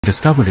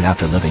Discovered it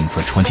after living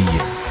for 20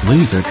 years.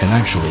 Laser can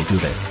actually do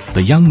this.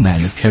 The young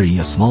man is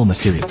carrying a small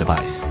mysterious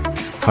device.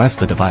 Press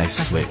the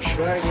device switch.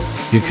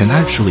 You can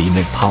actually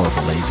emit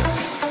powerful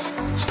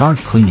lasers. Start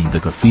cleaning the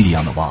graffiti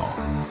on the wall.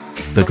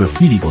 The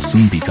graffiti will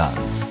soon be gone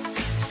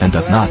and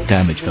does not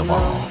damage the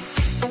wall.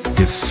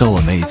 It's so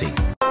amazing.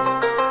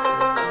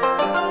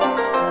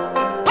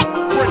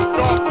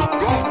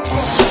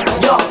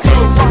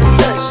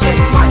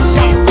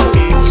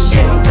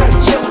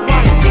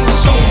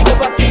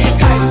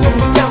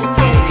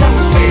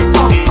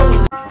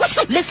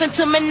 Listen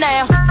to me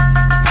now.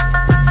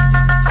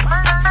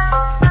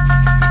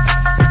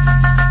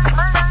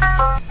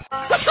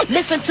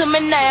 Listen to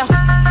me now.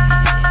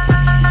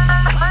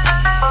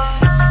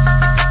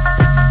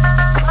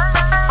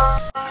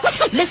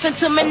 Listen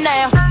to me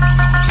now.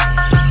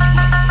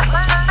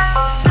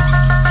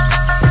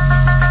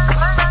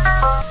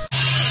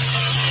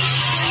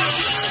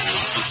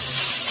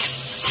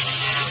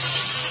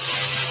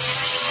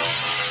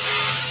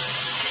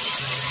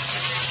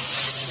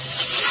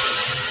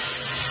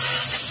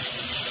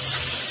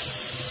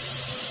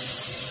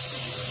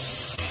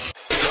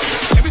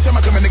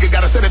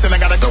 Gotta set it, then I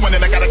gotta go, and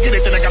then I gotta get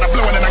it, then I gotta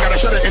blow, and then I gotta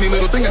shut it. Any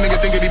little thing a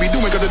nigga think it he be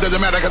doing, cause it doesn't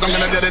matter, cause I'm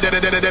gonna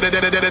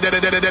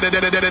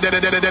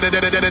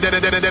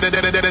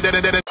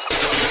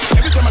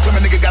every time I come a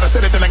nigga gotta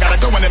set it, then I gotta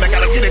go, and then I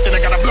gotta get it, then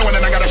I gotta blow, and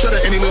then I gotta shut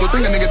it. Any little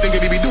thing a nigga think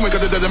it he be doing,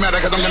 cause it doesn't matter,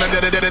 cause I'm gonna